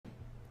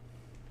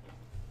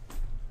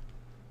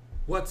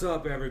What's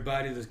up,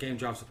 everybody? This is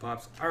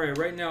gamedropspops. Alright,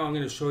 right now I'm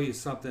going to show you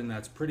something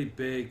that's pretty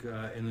big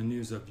in the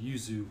news of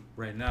Yuzu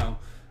right now.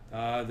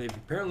 They've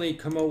apparently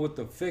come out with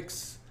a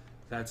fix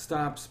that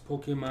stops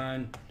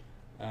Pokemon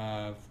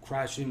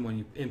crashing when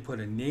you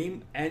input a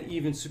name, and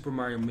even Super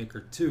Mario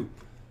Maker 2.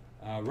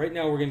 Right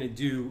now we're going to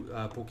do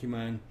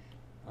Pokemon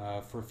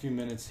for a few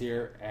minutes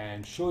here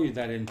and show you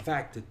that in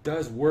fact it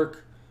does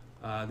work.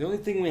 The only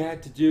thing we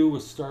had to do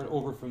was start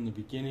over from the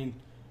beginning.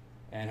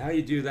 And how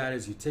you do that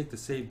is you take the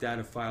saved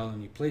data file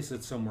and you place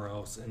it somewhere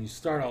else and you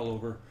start all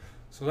over.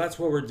 So that's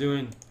what we're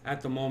doing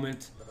at the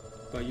moment.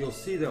 But you'll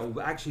see that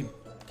we actually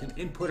can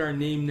input our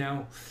name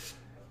now.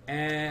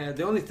 And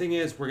the only thing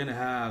is we're going to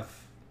have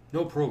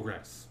no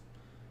progress,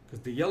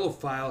 because the yellow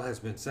file has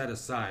been set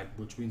aside,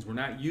 which means we're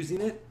not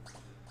using it.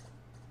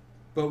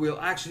 But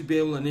we'll actually be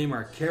able to name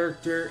our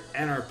character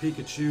and our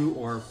Pikachu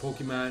or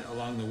Pokemon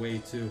along the way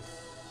too,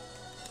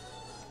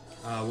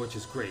 which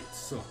is great.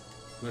 So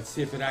let's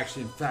see if it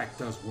actually in fact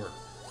does work.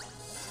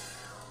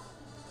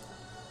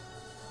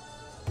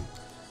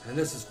 And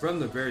this is from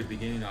the very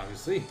beginning,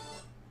 obviously.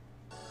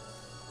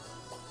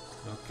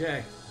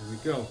 Okay, here we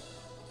go.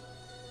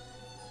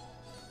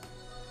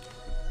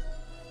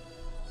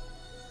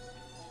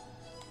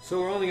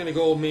 So we're only going to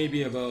go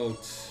maybe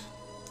about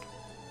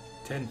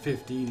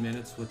 10-15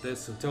 minutes with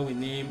this until we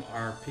name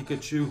our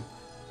Pikachu,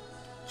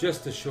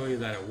 just to show you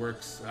that it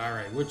works.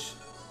 Alright, which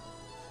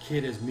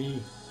kid is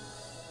me?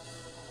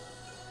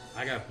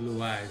 I got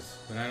blue eyes,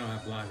 but I don't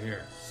have blonde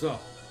hair. So,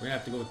 we're going to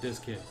have to go with this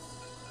kid.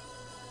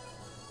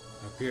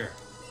 Up here.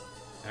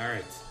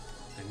 Alright.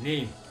 A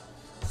name.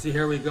 See,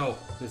 here we go.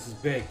 This is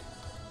big.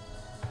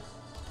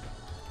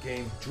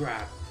 Game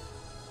drop.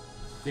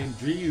 Game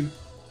Drew.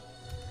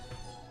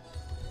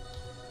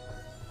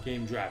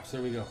 Game drops.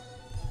 There we go.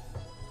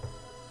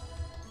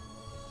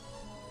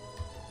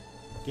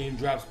 Game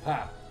drops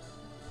pop.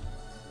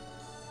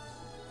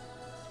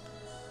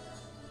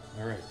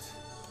 Alright.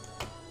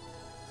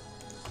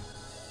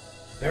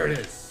 There it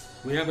is.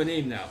 We have a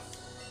name now.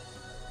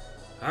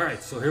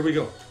 Alright, so here we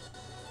go.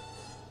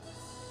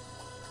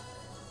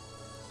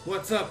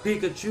 What's up,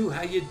 Pikachu?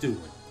 How you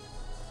doing?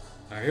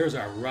 Alright, here's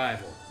our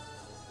rival.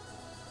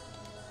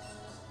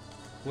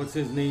 What's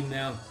his name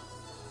now?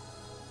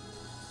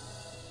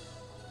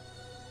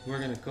 We're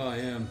gonna call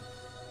him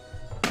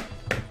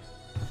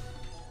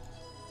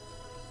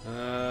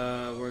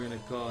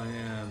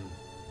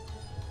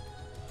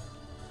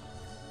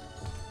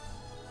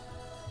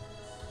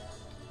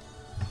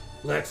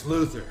Lex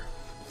Luthor.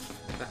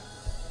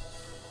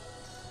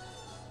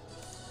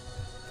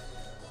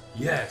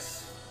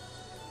 Yes.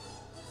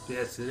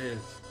 Yes, it is.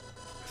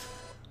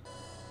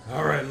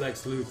 Alright,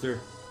 Lex Luthor.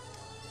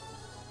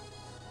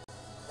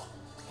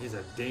 He's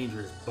a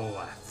dangerous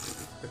boy.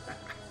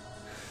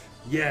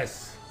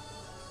 Yes.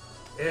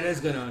 It is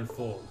going to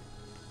unfold.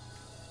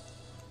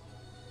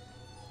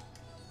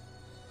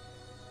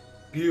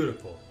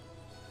 Beautiful.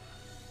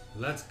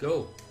 Let's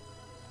go.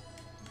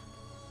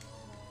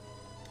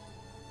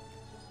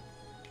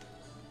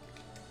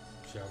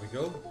 Shall we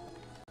go?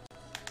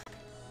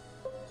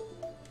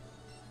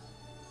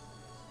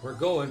 We're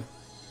going.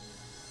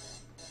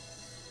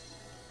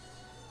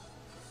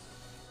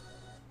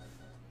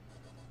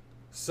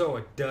 So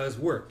it does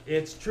work.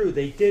 It's true.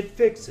 They did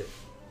fix it.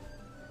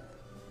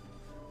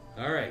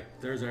 Alright,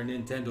 there's our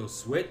Nintendo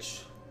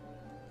Switch.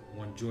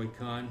 One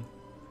Joy-Con.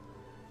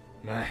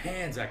 My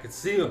hands, I could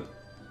see them.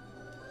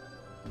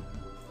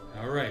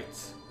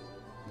 Alright,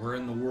 we're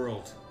in the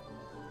world.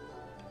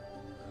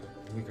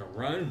 We can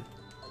run.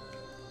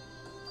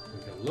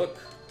 We can look.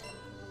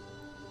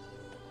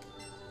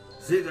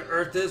 See, the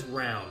earth is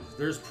round.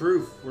 There's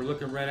proof. We're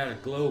looking right at a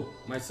globe.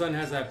 My son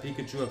has that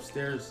Pikachu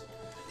upstairs.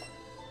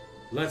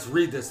 Let's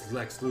read this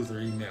Lex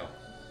Luthor email.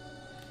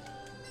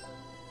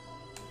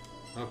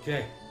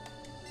 Okay.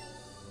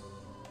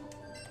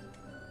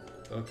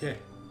 Okay.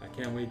 I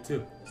can't wait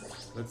too.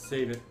 Let's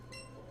save it.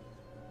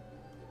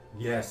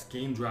 Yes,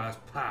 game drops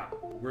pop.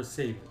 We're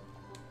saving.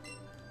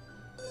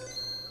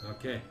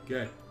 Okay,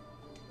 good.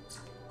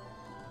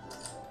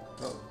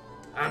 Oh,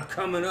 I'm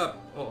coming up.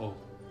 Uh-oh.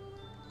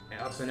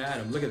 Up and at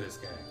him. Look at this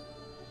guy.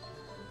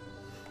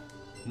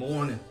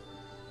 Morning.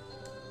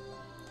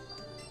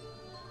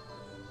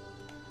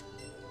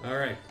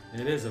 Alright,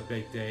 it is a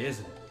big day,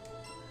 isn't it?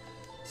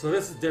 So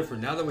this is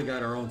different. Now that we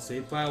got our own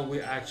save file, we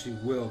actually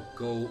will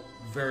go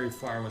very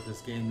far with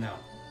this game now.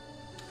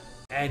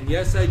 And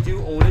yes, I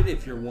do own it,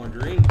 if you're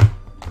wondering.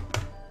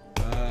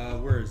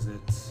 Where is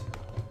it?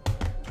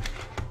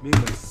 Me and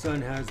my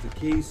son has the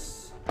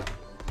case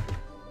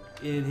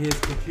in his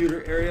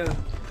computer area.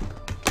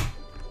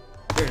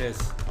 There it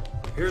is.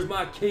 Here's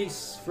my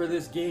case for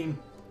this game.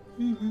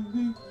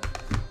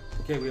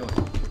 Okay, we own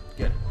it.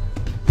 Good.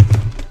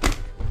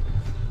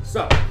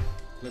 So,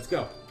 let's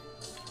go.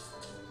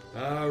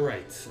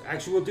 Alright.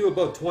 Actually, we'll do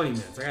about 20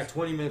 minutes. I got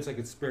 20 minutes I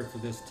could spare for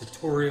this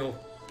tutorial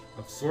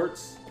of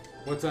sorts.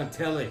 What's on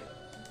telly?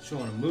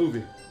 Showing a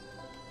movie.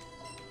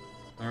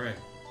 Alright.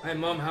 Hi,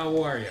 Mom.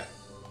 How are ya?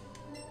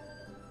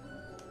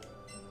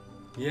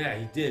 Yeah,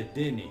 he did,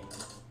 didn't he?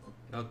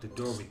 Out the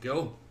door we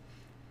go.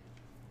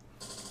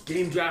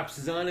 Game Drops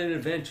is on an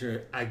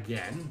adventure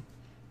again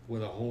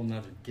with a whole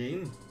nother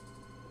game.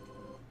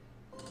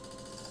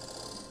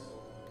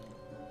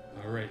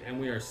 Alright, and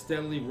we are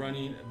steadily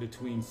running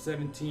between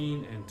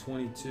 17 and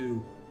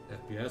 22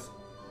 FPS.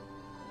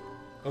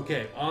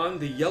 Okay, on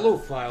the yellow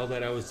file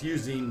that I was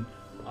using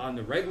on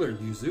the regular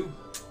Yuzu,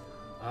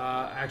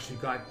 actually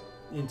got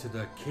into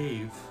the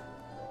cave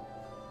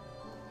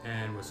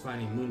and was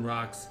finding moon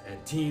rocks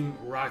and Team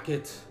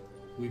Rocket.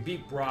 We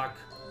beat Brock.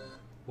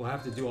 We'll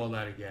have to do all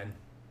that again.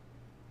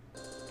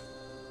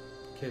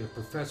 Okay, the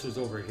professor's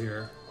over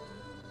here.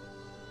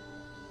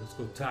 Let's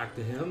go talk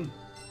to him.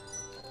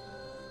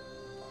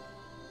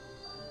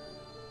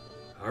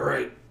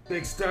 Alright,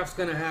 big stuff's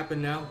gonna happen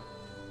now.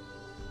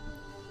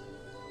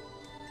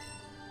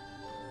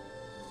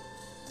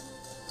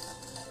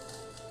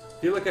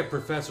 If you look at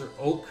Professor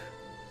Oak,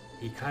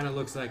 he kind of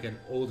looks like an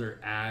older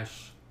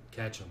Ash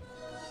Ketchum,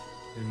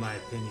 in my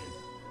opinion.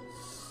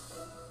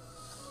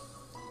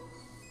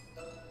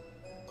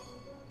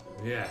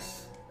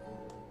 Yes.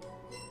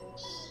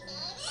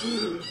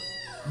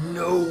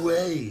 No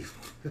way.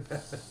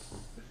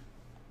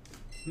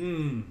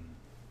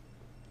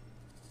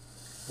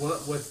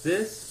 What's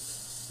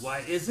this? Why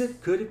is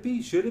it? Could it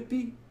be? Should it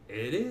be?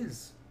 It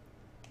is.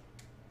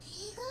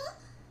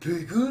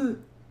 Pika?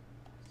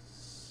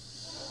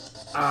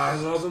 I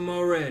love him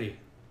already.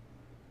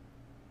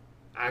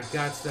 I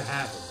got to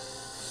have him.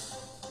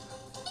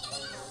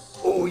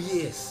 Oh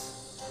yes.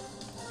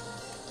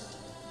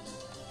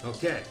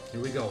 Okay,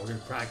 here we go. We're gonna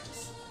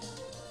practice.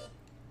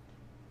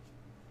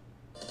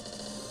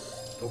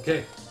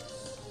 Okay.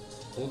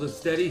 Hold it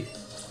steady.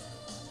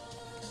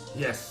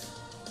 Yes.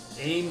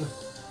 Aim.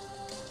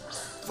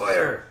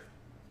 Fire.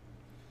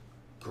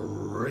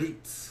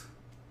 Great.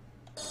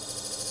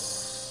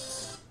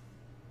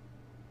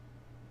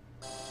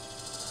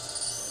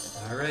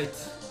 All right.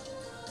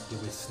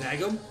 Did we snag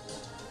him?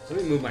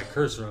 Let me move my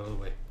cursor out of the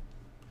way.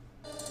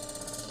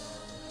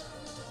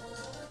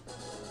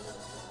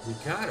 We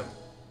caught him.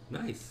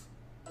 Nice.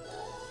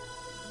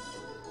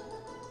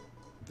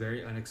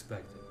 Very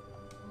unexpected.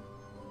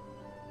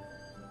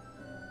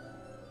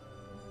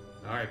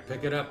 All right,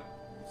 pick it up.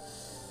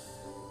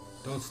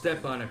 Don't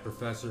step on it,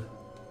 Professor.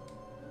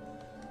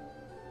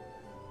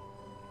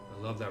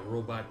 I love that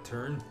robot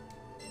turn.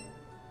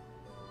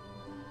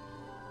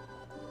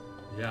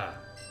 Yeah.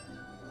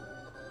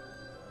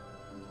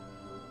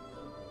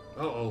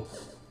 Uh-oh.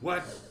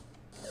 What?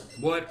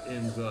 What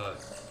in the...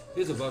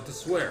 He's about to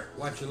swear.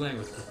 Watch your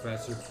language,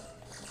 Professor.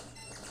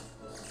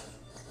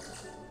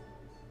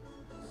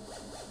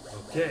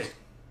 Okay.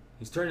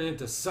 He's turning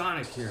into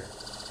Sonic here.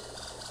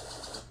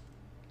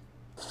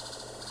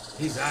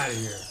 He's out of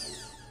here.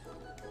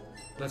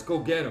 Let's go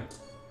get him.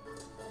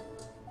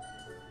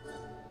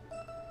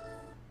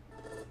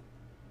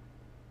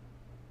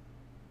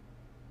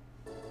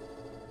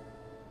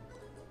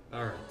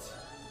 Alright.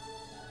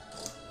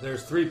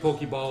 There's 3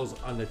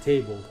 Pokeballs on the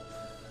table.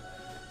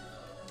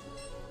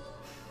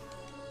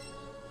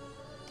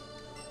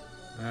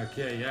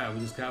 Okay, yeah, we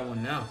just got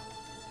one now.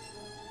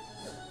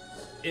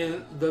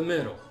 In the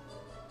middle.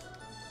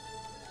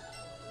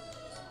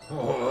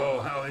 Oh,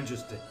 how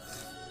interesting.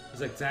 It's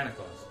like Santa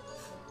Claus.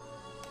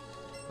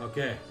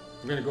 Okay,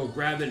 we're gonna go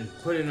grab it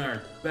and put it in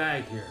our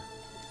bag here.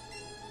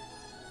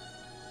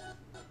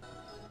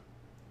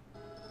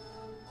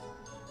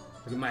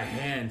 Look at my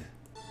hand.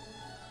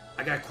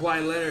 I got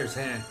Kawhi Leonard's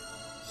hand.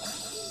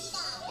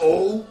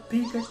 Oh,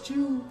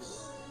 Pikachu.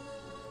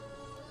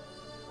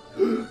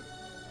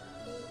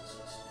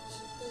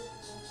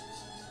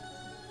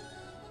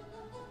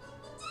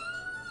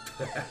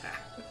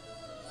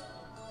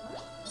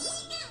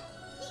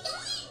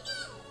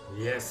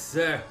 Yes,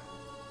 sir.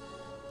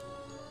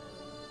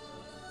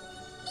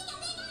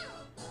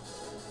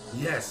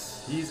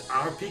 Yes, he's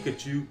our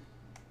Pikachu.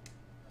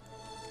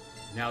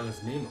 Now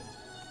let's name him.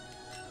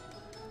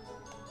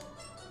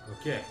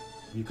 Okay,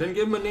 you couldn't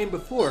give him a name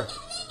before.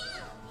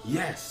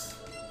 Yes.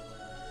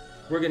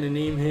 We're gonna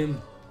name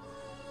him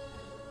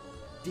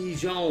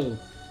Dijon.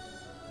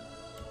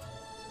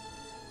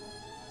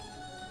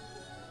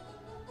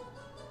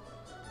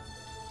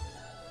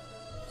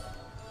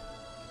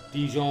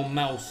 Dijon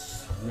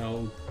Mouse.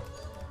 No.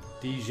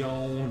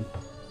 Dijon.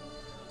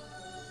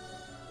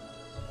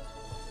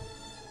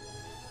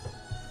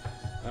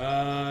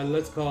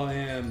 Let's call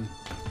him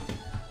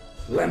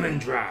Lemon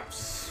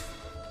Drops.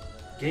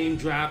 Game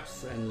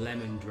Drops and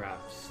Lemon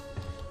Drops.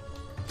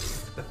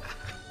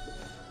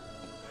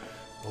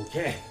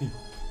 Okay.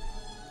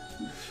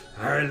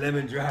 Alright,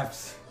 Lemon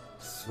Drops.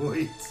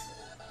 Sweet.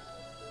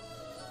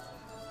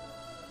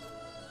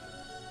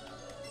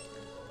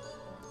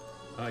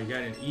 Oh, you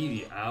got an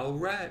Eevee.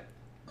 Alright.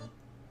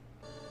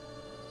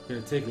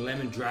 Gonna take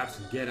Lemon Drops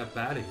and get up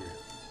out of here.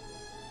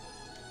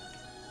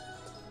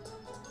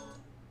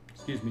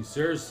 Excuse me,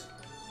 sirs.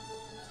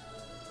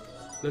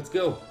 Let's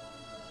go.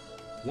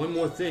 One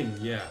more thing,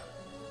 yeah.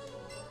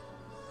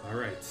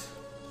 Alright.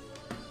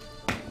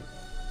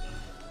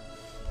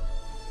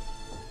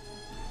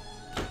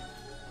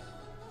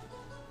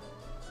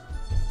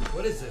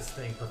 What is this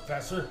thing,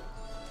 Professor?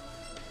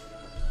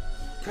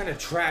 What kind of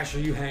trash are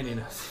you handing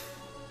us?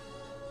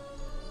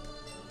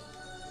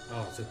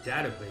 Oh, it's a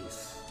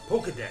database.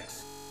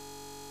 Pokedex.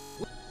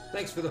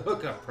 Thanks for the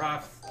hookup,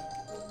 Prof.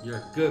 You're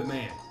a good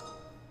man.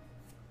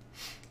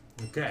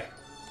 Okay.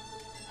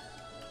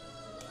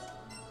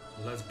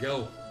 Let's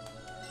go.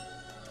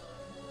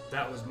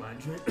 That was my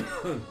dream.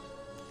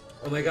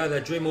 Oh my god,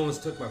 that dream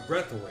almost took my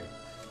breath away.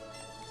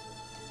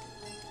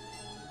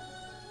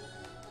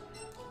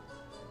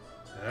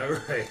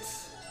 Alright.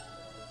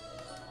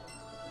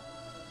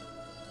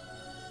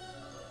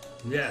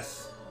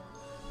 Yes.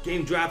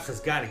 Game Drops has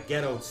got to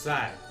get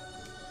outside.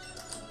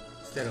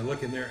 Instead of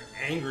looking there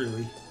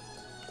angrily.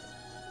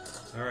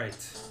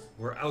 Alright.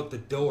 We're out the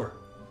door.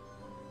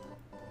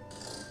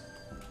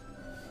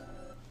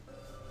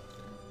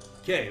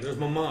 Okay, there's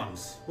my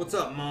moms. What's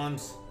up,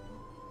 moms?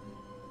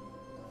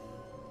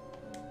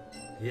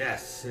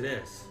 Yes, it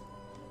is.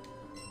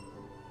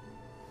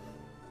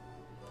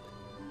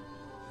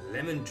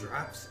 Lemon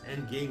Drops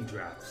and Game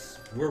Drops.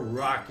 We're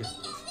rocking.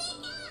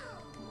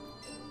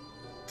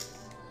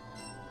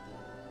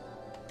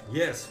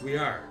 Yes, we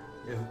are.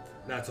 If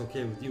that's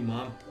okay with you,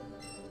 Mom.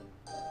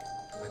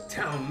 A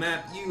town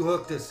map. You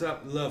hooked us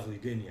up lovely,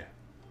 didn't you?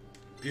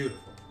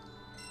 Beautiful.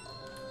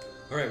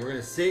 Alright, we're going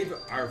to save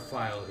our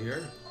file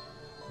here.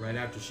 Right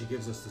after she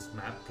gives us this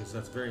map, because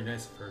that's very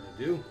nice of her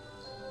to do.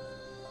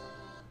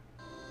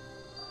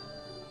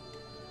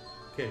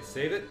 Okay,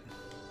 save it.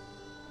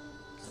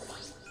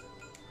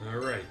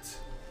 Alright.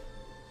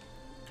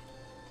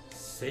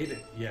 Save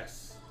it,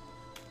 yes.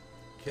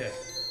 Okay.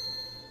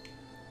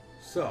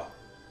 So,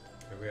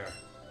 here we are.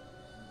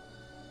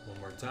 One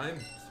more time,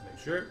 just to make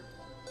sure.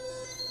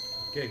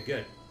 Okay,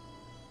 good.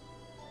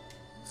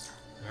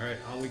 Alright,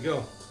 on we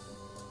go.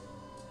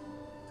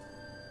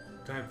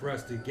 Time for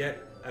us to get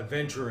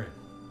adventuring.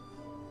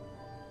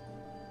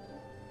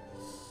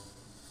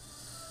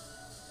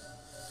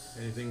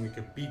 Anything we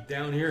could beat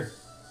down here?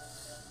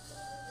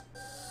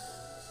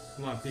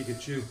 Come on,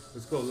 Pikachu.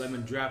 Let's go,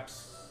 Lemon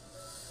Drops.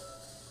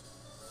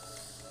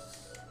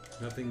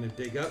 Nothing to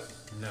dig up?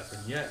 Nothing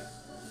yet.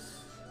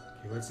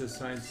 Okay, what's this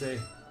sign say?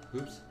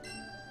 Oops.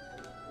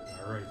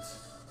 Alright.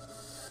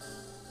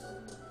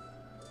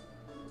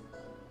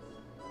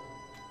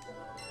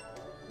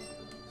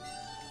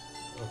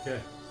 Okay.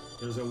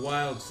 There's a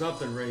wild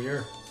something right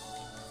here.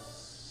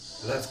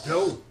 Let's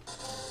go.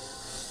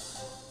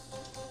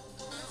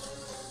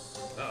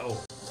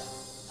 Uh-oh.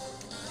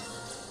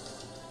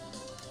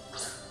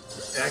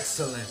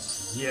 Excellent.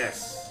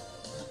 Yes.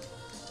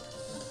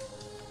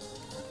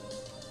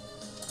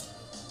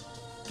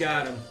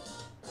 Got him.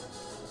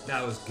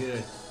 That was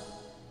good.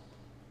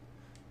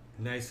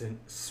 Nice and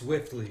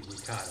swiftly we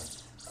caught him.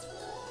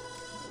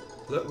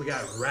 Look, we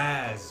got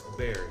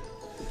raspberry.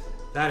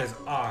 That is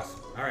awesome.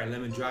 All right,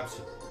 Lemon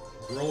Drops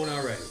growing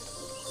already.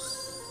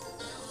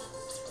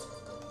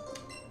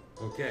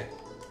 Okay.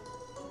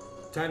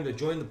 Time to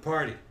join the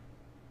party.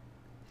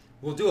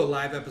 We'll do a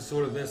live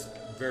episode of this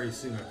very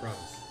soon, I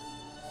promise.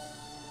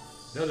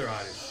 Another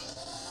oddish.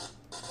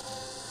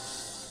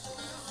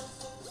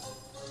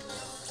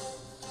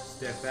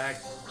 Step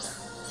back.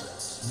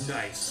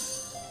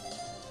 Nice.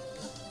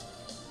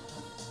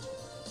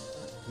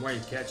 The more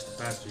you catch, the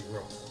faster you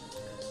grow.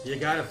 You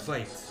gotta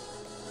fight.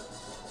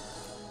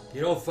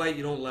 You don't fight,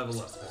 you don't level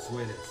up. That's the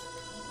way it is.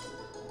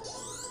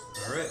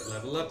 Alright,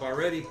 level up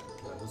already.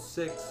 Level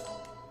 6.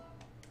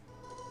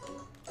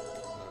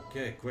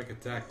 Okay, quick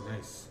attack,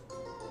 nice.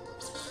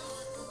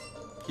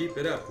 Keep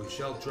it up, we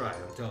shall try,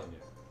 I'm telling you.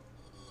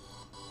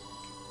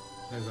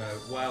 There's a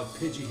wild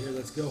Pidgey here,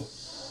 let's go.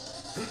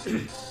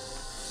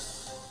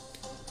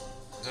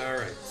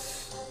 Alright.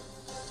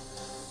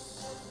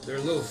 They're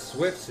a little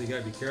swift, so you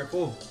gotta be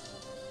careful.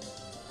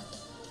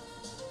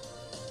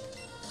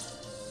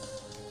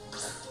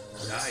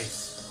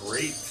 Nice,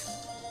 great.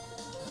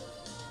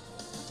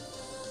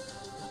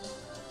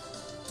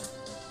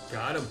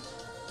 Got him.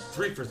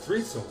 3 for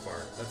 3 so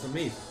far. That's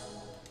amazing.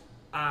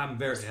 I'm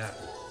very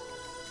happy.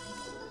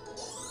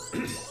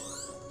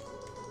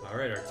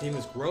 Alright, our team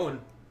is growing.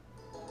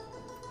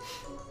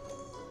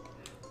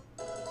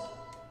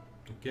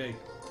 Okay.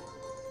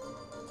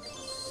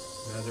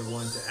 Another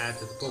one to add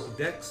to the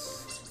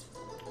Pokédex.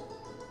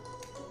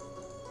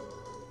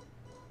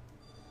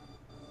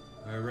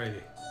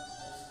 Alrighty.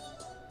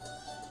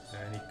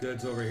 Any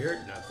goods over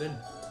here? Nothing.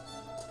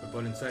 What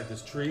about inside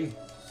this tree?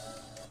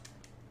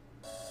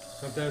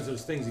 Sometimes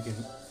there's things you can...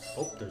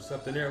 Oh, there's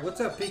something there. What's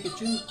up,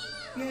 Pikachu?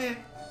 Yeah.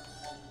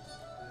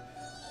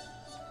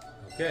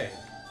 Okay.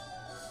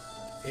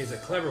 He's a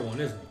clever one,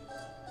 isn't he?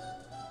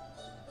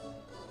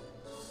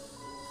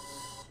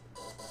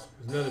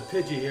 There's another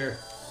Pidgey here.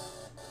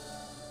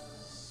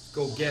 Let's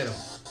go get him.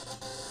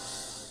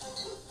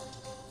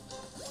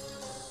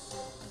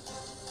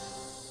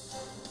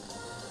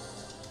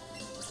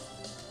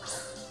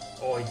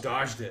 Oh, he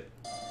dodged it.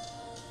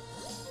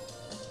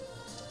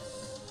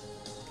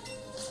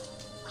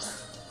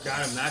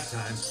 Got him that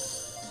time.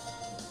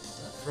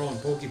 Throwing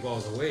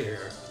Pokeballs away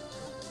here.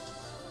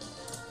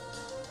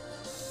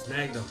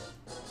 Snagged him.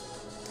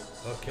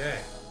 Okay.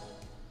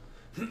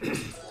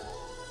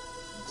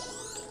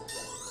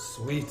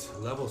 Sweet,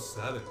 level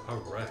 7.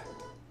 Alright.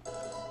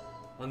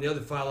 On the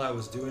other file I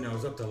was doing, I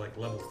was up to like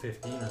level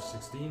 15 or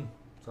 16,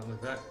 something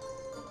like that.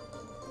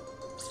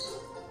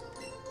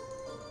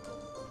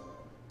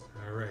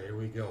 Alright, here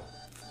we go.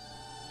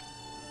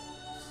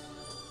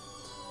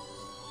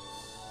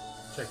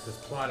 Check this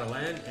plot of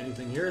land.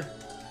 Anything here?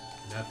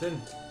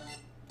 Nothing.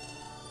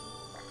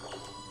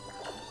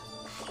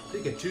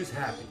 Pikachu's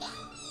happy.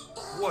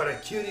 What a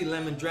cutie,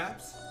 Lemon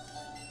Drops.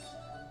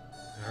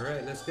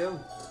 Alright, let's go.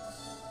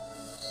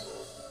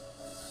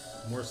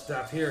 More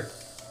stuff here.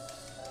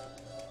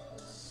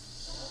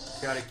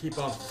 Gotta keep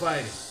on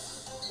fighting.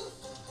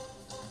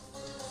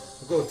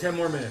 We'll go 10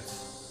 more minutes.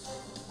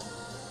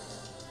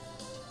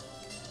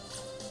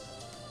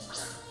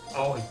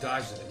 Oh, he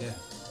dodged it again.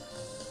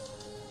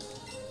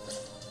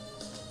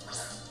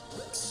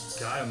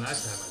 Got him that time,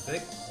 I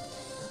think.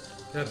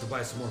 Gonna have to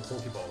buy some more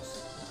Pokeballs.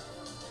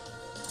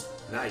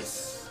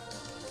 Nice.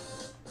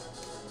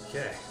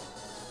 Okay.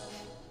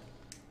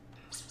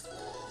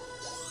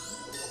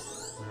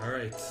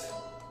 Alright.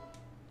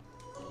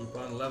 Keep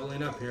on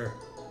leveling up here.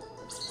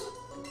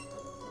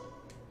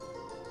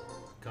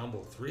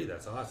 Combo 3,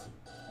 that's awesome.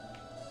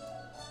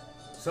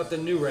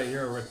 Something new right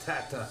here,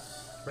 Ratata.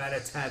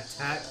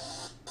 Rat-a-tat-tat.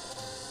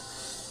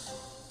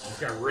 He's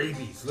got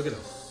rabies, look at him.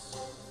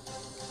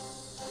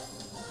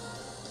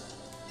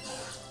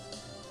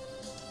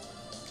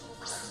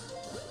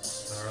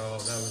 Oh,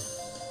 that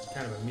was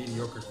kind of a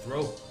mediocre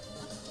throw.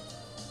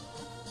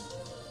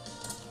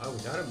 Oh, we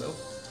got him though.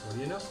 What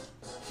do you know?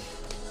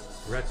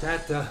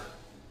 Ratata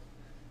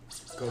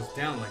goes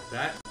down like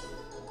that.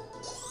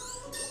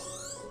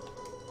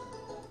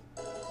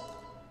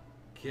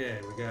 Okay,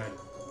 we got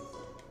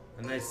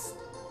a nice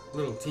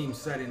little team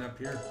setting up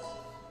here.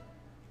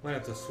 Might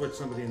have to switch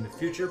somebody in the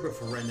future, but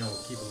for right now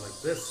we'll keep it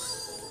like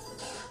this.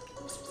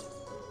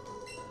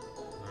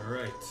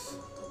 Alright.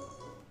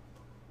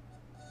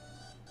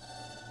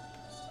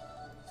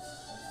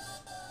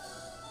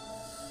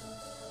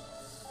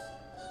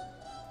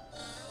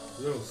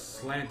 A little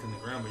slant in the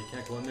ground, but you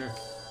can't go in there.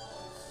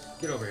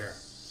 Get over here.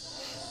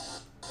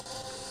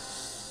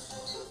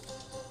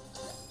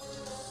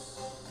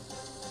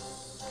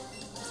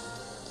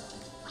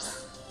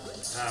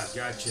 Ah,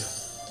 gotcha.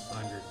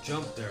 On your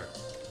jump there.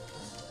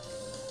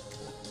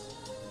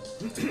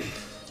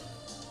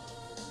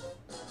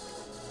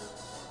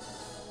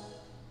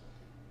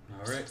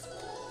 Alright.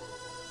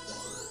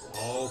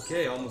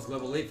 Okay, almost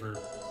level 8 for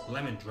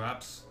Lemon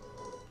Drops.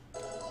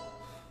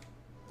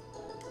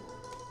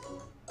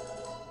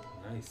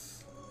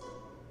 Nice.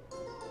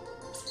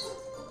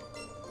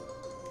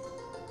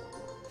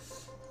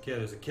 Okay,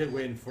 there's a kid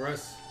waiting for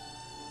us.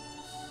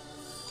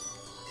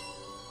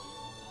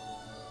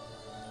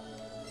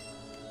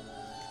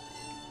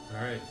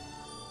 Alright.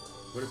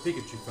 What did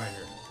Pikachu find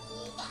here?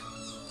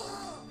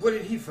 What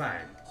did he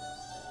find?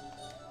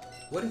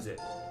 What is it?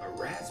 A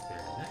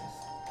raspberry.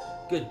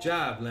 Nice. Good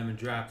job, Lemon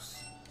Drops.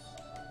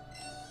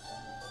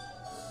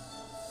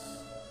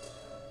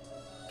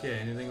 Okay,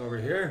 anything over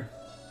here?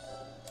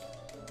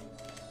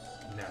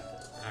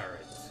 Nothing.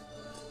 Alright.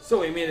 So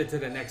we made it to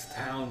the next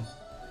town.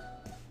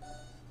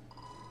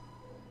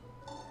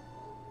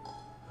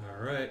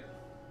 Alright.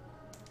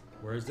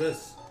 Where's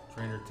this?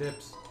 Trainer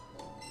tips.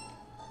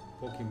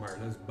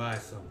 Pokemon, let's buy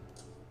some.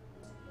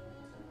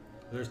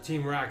 There's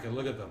Team Rocket,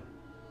 look at them.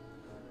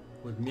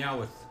 With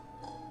Meowth.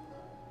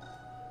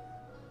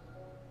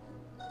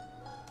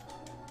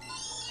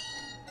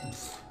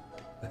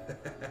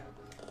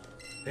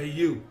 Hey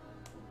you.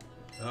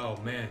 Oh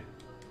man.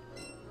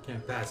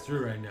 Can't pass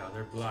through right now,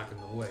 they're blocking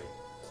the way.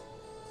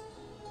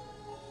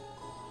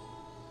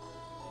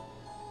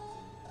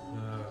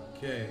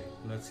 Okay,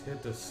 let's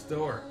hit the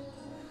store.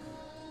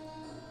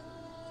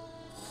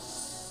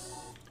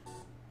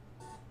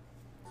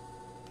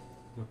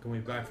 What can we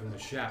buy from the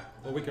shop?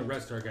 Well, we can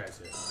rest our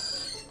guys here.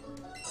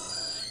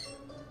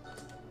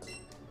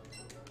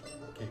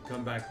 Okay,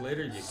 come back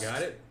later. You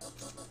got it?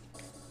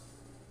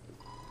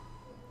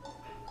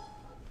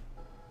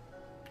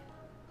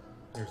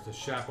 There's the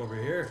shop over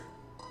here.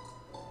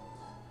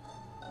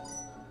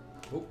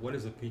 Oh, what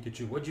is it,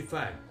 Pikachu? What'd you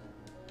find?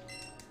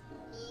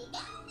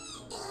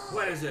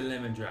 What is it,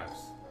 Lemon Drops?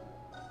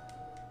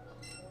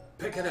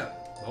 Pick it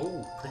up.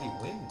 Oh, pretty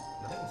win.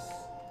 Nice.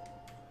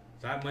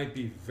 That might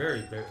be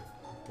very big.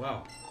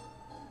 Wow.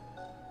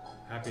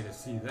 Happy to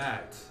see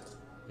that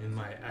in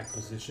my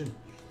acquisition.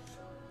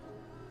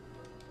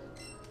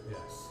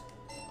 Yes.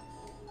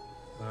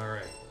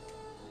 Alright.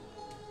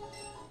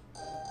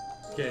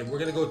 Okay, we're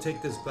gonna go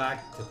take this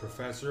back to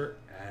Professor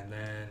and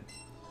then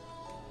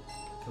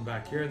come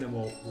back here and then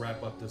we'll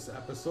wrap up this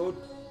episode.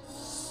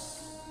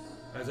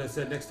 As I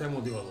said, next time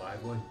we'll do a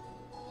live one.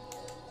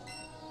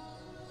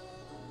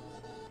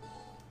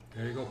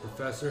 There you go,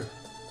 Professor.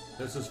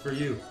 This is for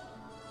you.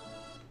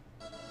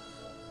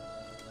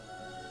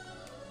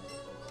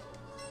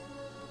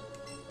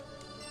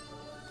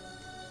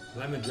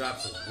 Lemon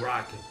Drops is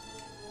rocking.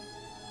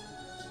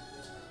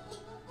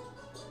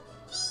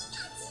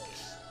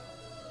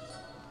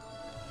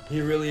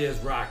 He really is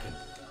rocking.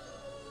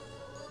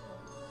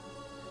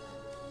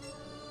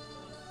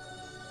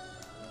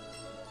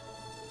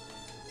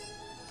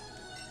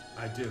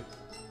 I do.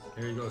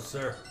 Here you go,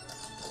 sir.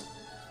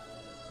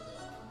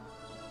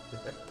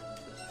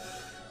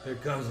 Here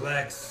comes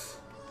Lex.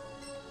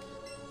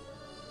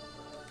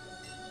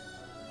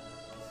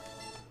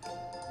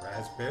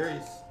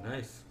 Raspberries.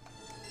 Nice.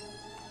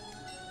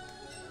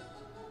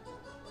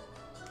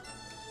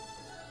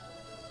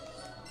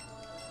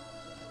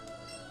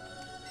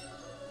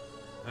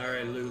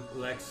 Alright,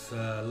 Lex,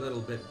 a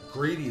little bit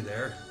greedy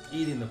there,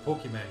 eating the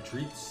Pokemon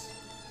treats.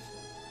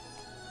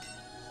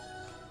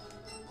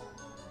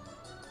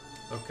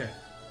 Okay.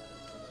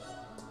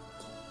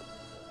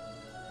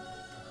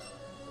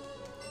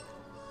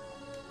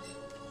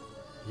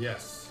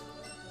 Yes.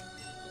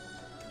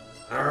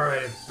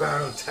 Alright, it's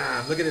battle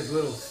time. Look at his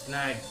little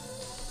snide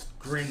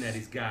grin that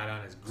he's got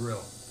on his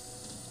grill.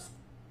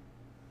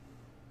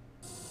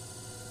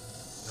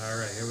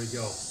 Alright, here we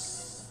go.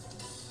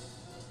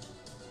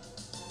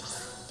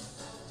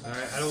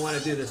 Alright, I don't want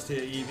to do this to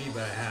you, Eevee,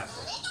 but I have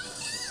to.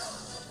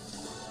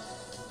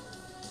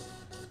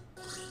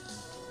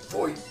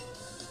 Fight!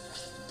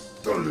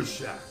 Thunder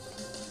shot!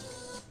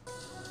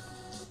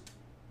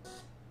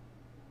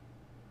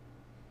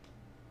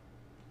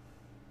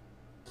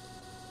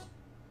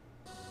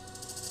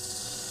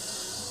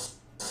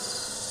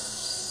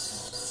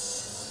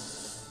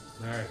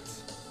 Alright.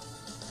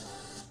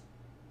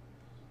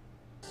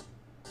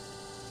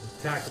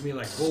 Attacking me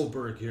like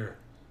Goldberg here.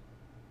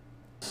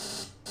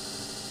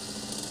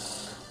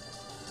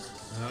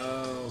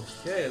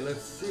 Okay,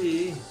 let's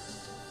see.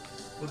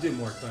 We'll do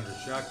more Thunder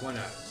Shock. Why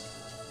not?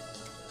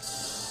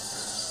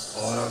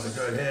 Oh, that was a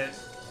good hit.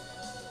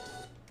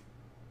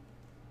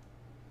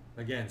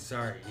 Again,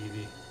 sorry,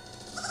 Eevee.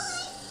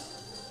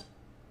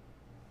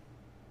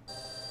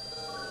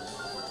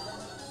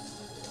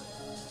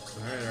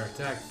 Alright, our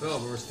attack fell,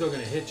 but we're still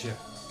going to hit you.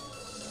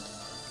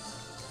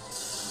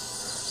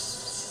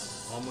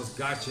 Almost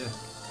got you.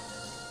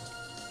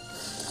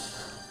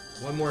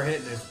 One more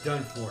hit and it's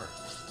done for.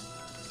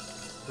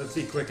 Let's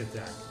see quick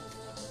attack.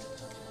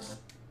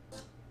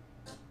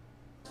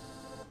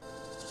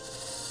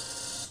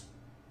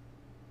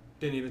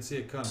 Didn't even see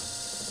it coming.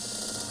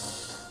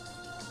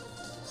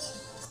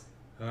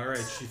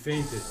 Alright, she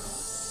fainted.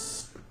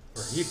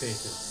 Or he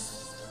fainted.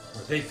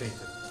 Or they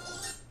fainted.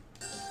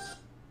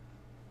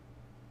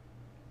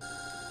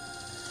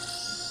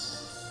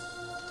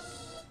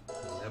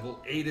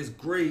 Level 8 is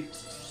great.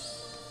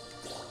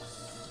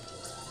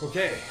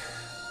 Okay.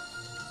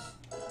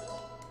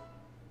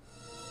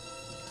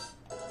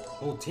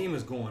 Whole team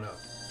is going up.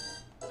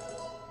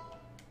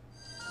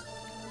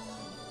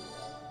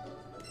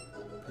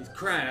 He's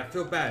crying. I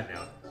feel bad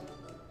now.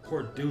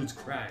 Poor dude's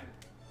crying.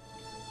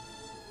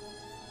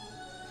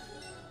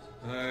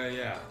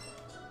 Yeah.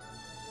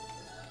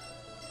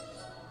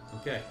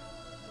 Okay.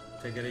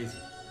 Take it easy.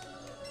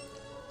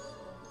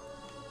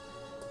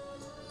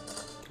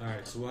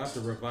 Alright, so we'll have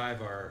to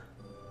revive our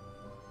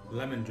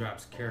Lemon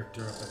Drops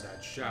character up at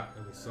that shop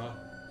that we saw.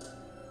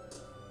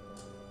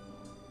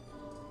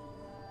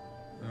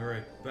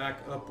 Alright, back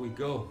up we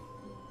go.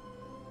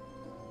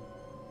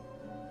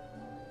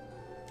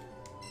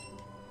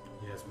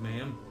 Yes,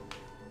 ma'am.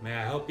 May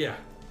I help ya?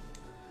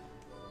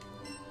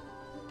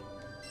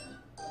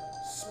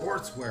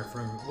 Sportswear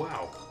from...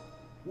 Wow.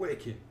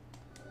 Wicked.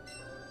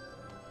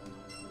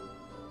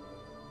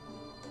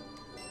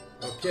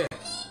 Okay.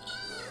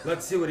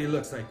 Let's see what he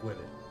looks like with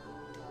it.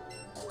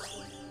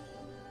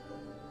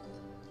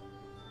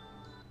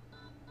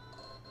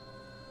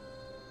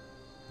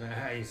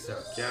 Ah, he's so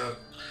cute.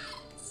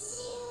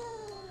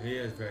 He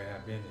is very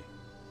happy, isn't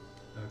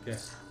he? Okay.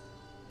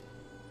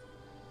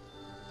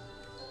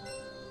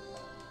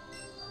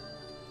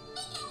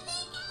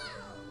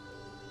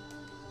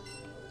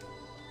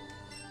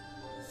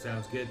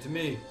 Sounds good to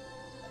me.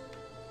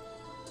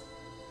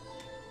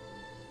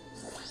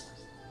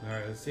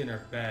 Alright, let's see in our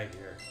bag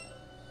here.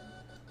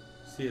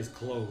 See his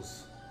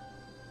clothes.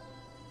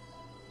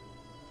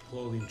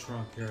 Clothing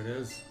trunk, here it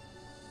is.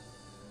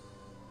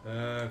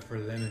 For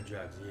Lemon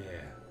Drops,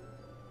 yeah.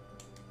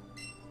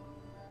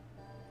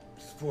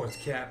 Sports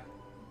cap.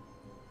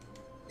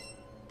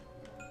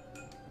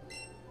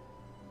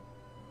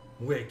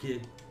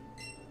 Wicked.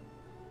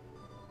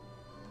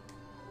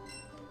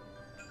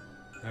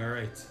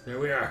 Alright, there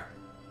we are.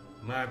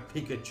 My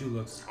Pikachu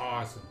looks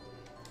awesome.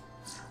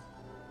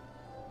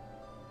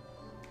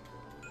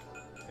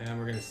 And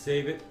we're gonna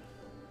save it.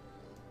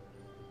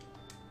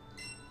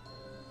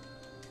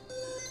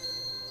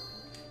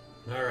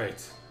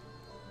 Alright.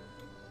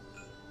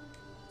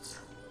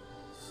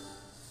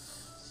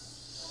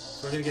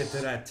 So we're gonna get to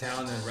that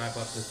town and wrap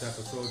up this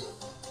episode.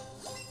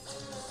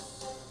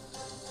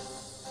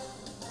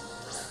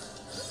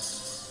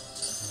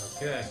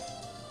 Okay.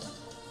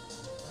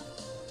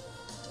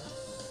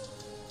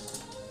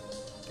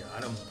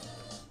 Got him.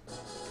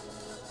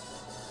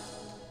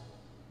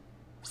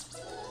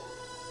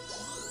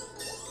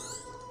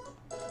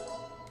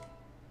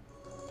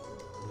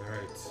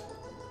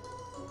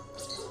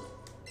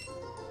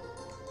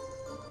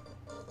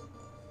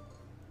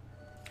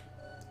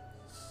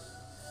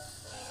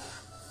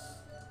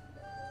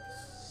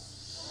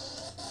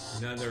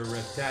 Another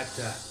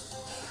Rattata.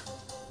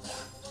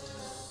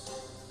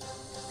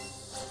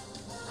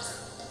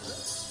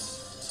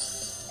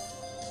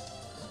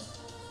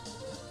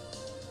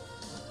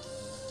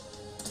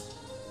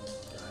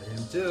 Got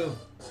him too.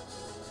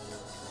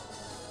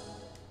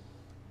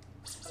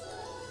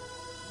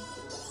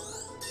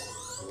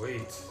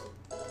 Sweet.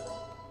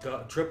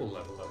 Triple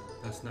level up.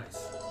 That's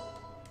nice.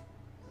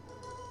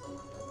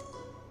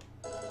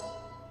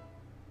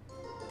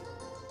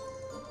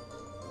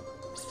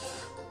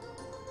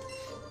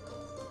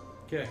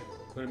 Okay,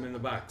 put him in the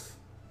box.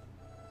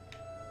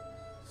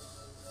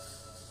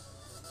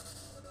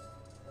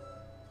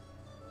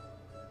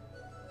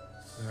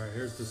 Alright,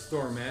 here's the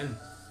store man.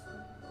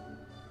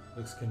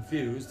 Looks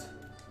confused.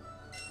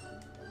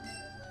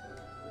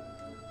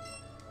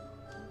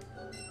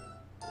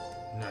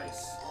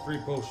 Nice. Free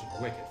potion.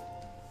 Wicked.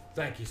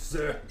 Thank you,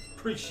 sir.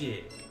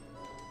 Appreciate it.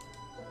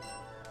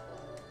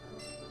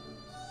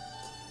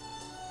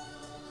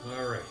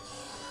 Alright.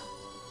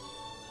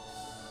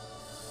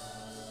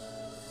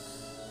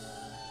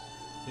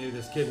 Maybe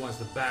this kid wants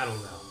to battle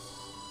now.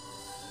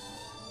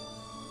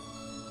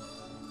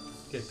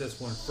 Get this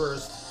one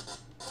first.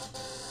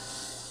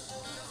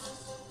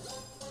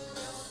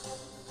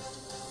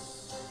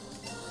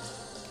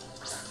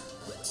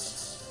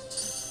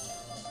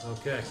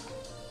 Okay.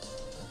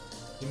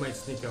 He might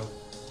sneak out.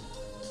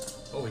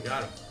 Oh, we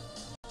got him.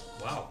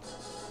 Wow.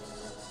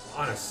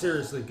 On a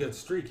seriously good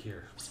streak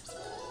here.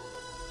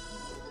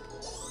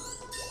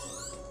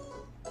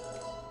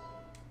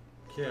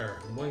 Care.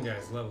 One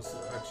guy's level,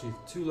 actually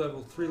 3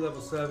 level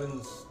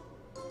 7s.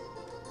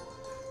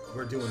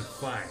 We're doing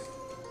fine.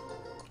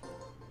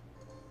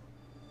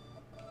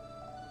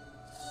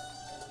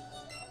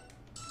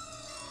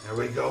 There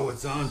we go.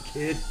 It's on,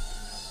 kid.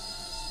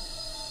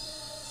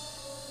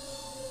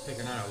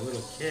 Taking on a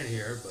little kid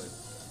here, but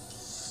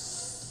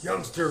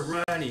youngster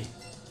Ronnie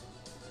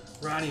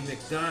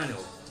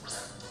McDonald.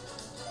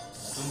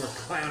 No more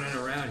clowning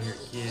around here,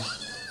 kid.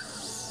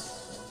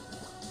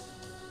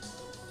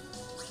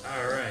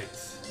 Alright,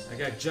 I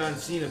got John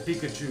Cena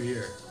Pikachu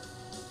here.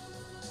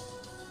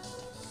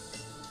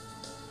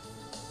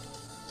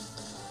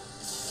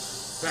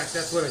 In fact,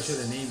 that's what I should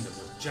have named him,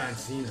 was John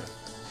Cena.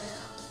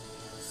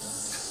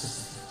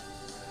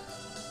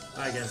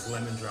 I guess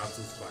Lemon Drops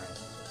is fine.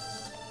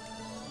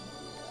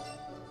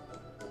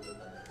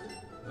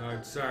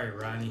 Alright, sorry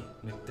Ronnie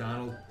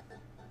McDonald.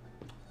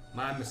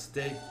 My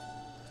mistake.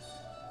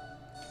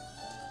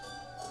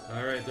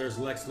 Alright, there's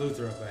Lex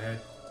Luthor up ahead.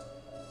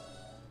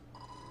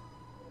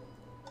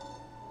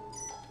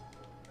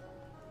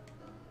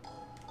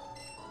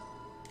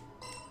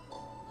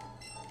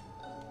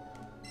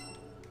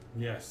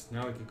 Yes,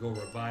 now we can go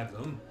revive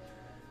them.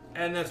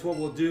 And that's what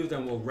we'll do.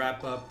 Then we'll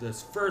wrap up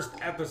this first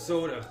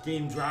episode of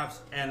Game Drops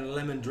and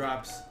Lemon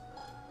Drops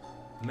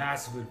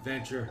Massive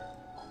Adventure.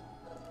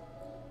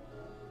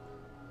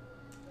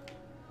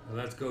 Well,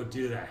 let's go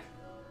do that.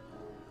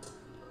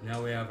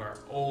 Now we have our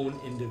own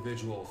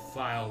individual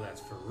file that's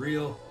for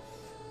real.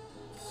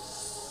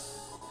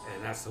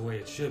 And that's the way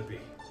it should be.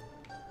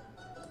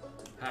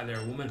 Hi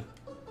there, woman.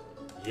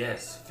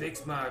 Yes,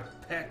 fix my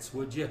pets,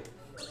 would you?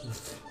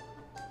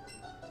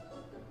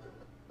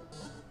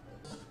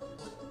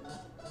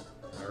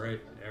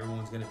 Alright,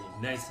 everyone's gonna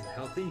be nice and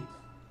healthy.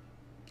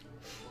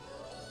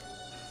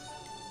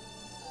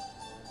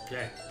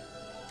 Okay.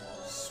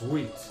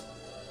 Sweet.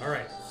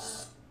 Alright.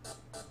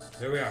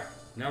 There we are.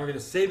 Now we're gonna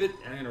save it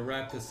and I'm gonna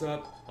wrap this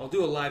up. I'll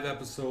do a live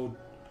episode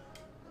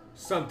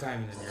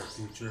sometime in the near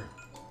future.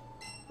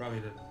 Probably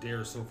a day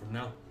or so from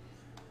now.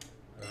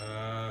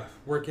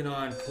 Working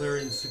on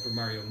clearing Super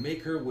Mario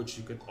Maker, which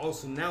you could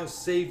also now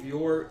save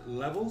your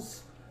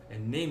levels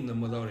and name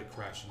them without it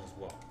crashing as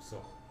well.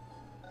 So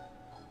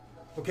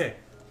okay,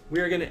 we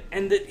are going to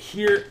end it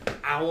here.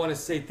 I want to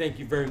say thank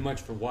you very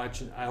much for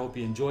watching. I hope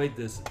you enjoyed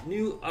this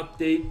new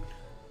update.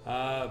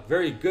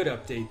 Very good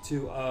update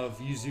too of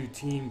Yuzu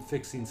team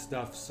fixing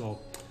stuff. So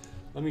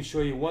let me show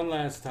you one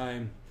last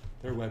time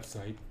their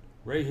website.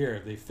 Right here,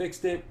 they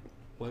fixed it.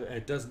 Well,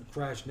 it doesn't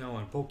crash now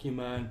on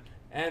Pokemon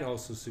and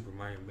also Super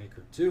Mario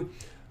Maker 2.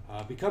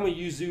 Become a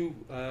Yuzu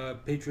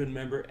Patreon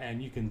member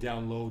and you can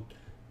download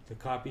the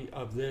copy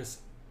of this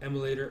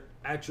emulator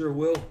at your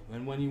will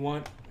and when you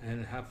want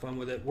and have fun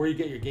with it. Where you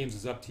get your games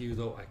is up to you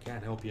though. I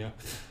can't help you.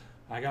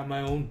 I got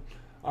my own.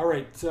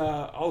 Alright,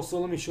 also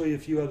let me show you a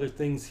few other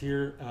things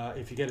here.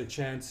 If you get a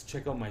chance,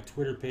 check out my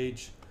Twitter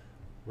page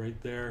right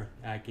there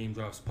at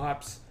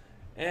gamedropspops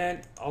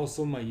and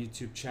also my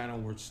YouTube channel,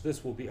 which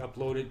this will be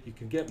uploaded. You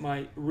can get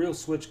my real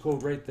Switch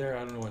code right there. I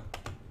don't know what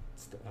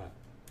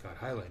got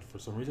highlighted for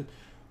some reason.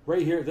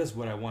 Right here, this is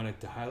what I wanted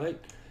to highlight.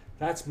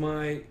 That's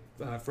my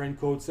friend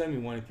code. Send me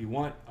one if you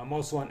want. I'm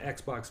also on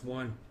Xbox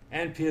One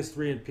and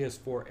PS3 and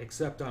PS4,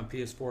 except on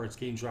PS4 it's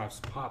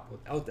gamedropspop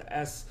without the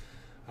S.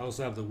 I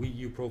also have the Wii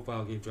U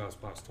profile,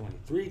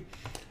 gamedropspops23,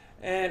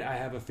 and I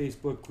have a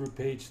Facebook group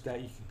page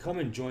that you can come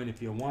and join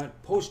if you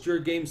want. Post your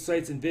game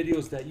sites and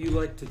videos that you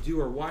like to do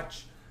or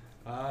watch.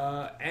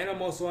 And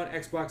I'm also on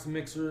Xbox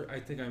Mixer. I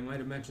think I might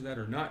have mentioned that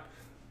or not.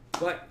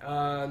 But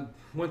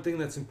one thing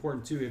that's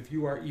important too, if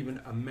you are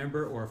even a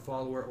member or a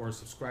follower or a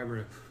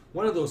subscriber,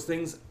 one of those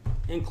things,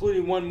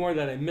 including one more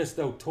that I missed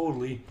out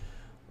totally,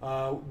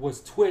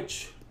 was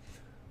Twitch.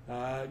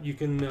 You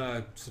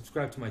can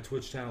subscribe to my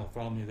Twitch channel,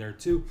 follow me there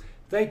too.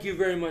 Thank you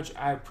very much.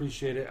 I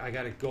appreciate it. I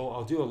gotta go.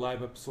 I'll do a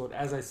live episode,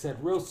 as I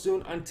said, real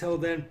soon. Until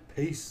then,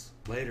 peace.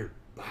 Later.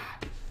 Bye.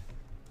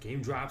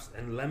 Game drops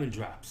and lemon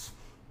drops.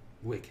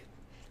 Wicked.